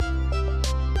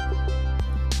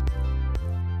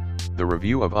The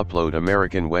review of Upload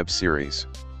American web series.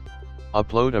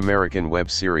 Upload American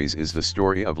web series is the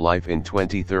story of life in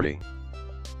 2030.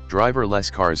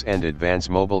 Driverless cars and advanced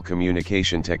mobile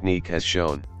communication technique has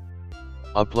shown.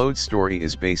 Upload's story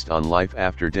is based on life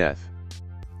after death.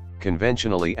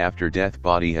 Conventionally, after death,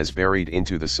 body has buried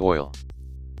into the soil.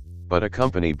 But a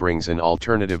company brings an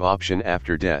alternative option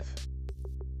after death.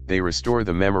 They restore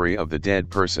the memory of the dead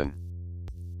person.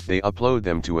 They upload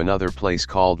them to another place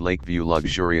called Lakeview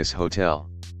Luxurious Hotel.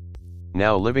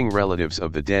 Now living relatives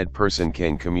of the dead person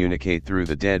can communicate through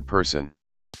the dead person.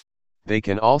 They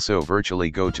can also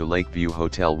virtually go to Lakeview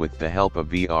Hotel with the help of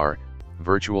VR,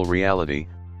 virtual reality,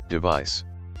 device.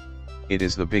 It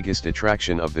is the biggest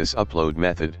attraction of this upload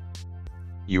method.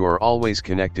 You are always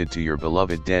connected to your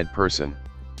beloved dead person.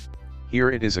 Here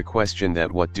it is a question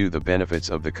that what do the benefits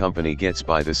of the company gets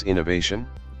by this innovation?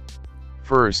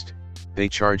 First, they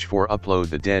charge for upload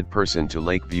the dead person to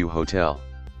Lakeview Hotel.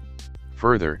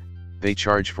 Further, they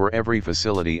charge for every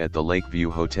facility at the Lakeview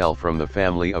Hotel from the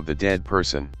family of the dead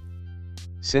person.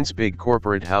 Since big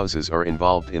corporate houses are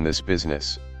involved in this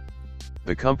business,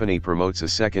 the company promotes a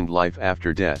second life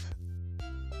after death.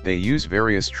 They use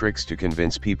various tricks to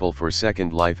convince people for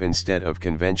second life instead of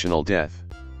conventional death.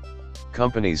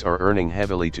 Companies are earning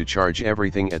heavily to charge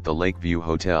everything at the Lakeview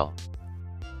Hotel.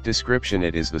 Description: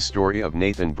 it is the story of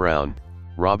Nathan Brown,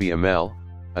 Robbie Amell,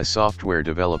 a software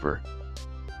developer.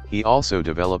 He also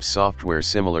develops software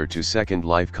similar to Second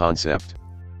Life concept.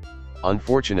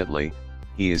 Unfortunately,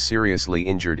 he is seriously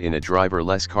injured in a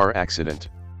driverless car accident.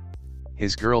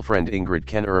 His girlfriend Ingrid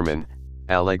Ken Ehrman,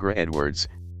 Allegra Edwards,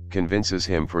 convinces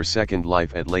him for Second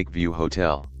Life at Lakeview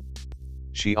Hotel.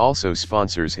 She also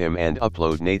sponsors him and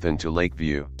upload Nathan to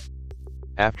Lakeview.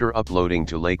 After uploading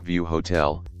to Lakeview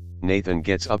Hotel, Nathan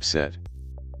gets upset.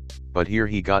 But here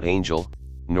he got Angel,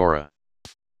 Nora.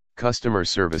 Customer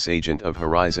service agent of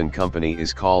Horizon Company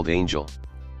is called Angel.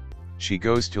 She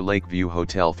goes to Lakeview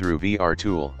Hotel through VR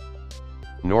tool.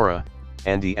 Nora,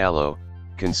 Andy Allo,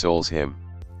 consoles him.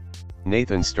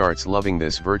 Nathan starts loving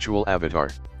this virtual avatar.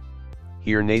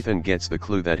 Here Nathan gets the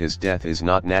clue that his death is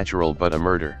not natural but a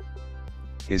murder.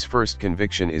 His first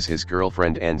conviction is his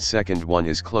girlfriend and second one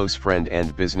his close friend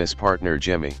and business partner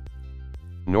Jemmy.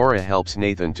 Nora helps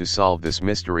Nathan to solve this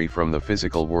mystery from the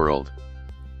physical world.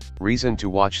 Reason to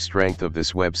watch. Strength of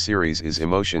this web series is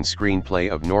emotion.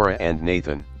 Screenplay of Nora and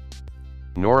Nathan.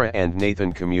 Nora and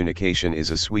Nathan communication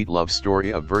is a sweet love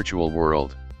story of virtual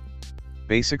world.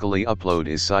 Basically, Upload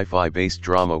is sci-fi based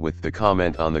drama with the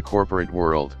comment on the corporate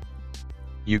world.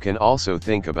 You can also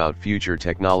think about future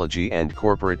technology and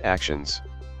corporate actions.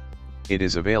 It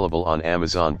is available on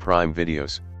Amazon Prime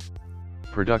Videos.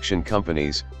 Production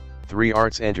companies: 3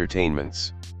 Arts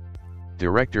Entertainments.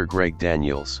 Director Greg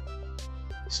Daniels.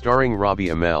 Starring Robbie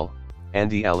Amell,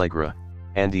 Andy Allegra,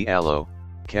 Andy Allo,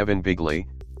 Kevin Bigley,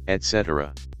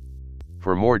 etc.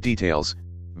 For more details,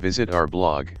 visit our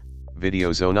blog,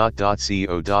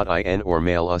 videozonaut.co.in, or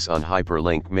mail us on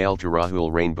hyperlink mail to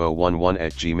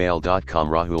rahulrainbow11@gmail.com,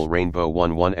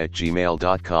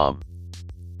 rahulrainbow11@gmail.com.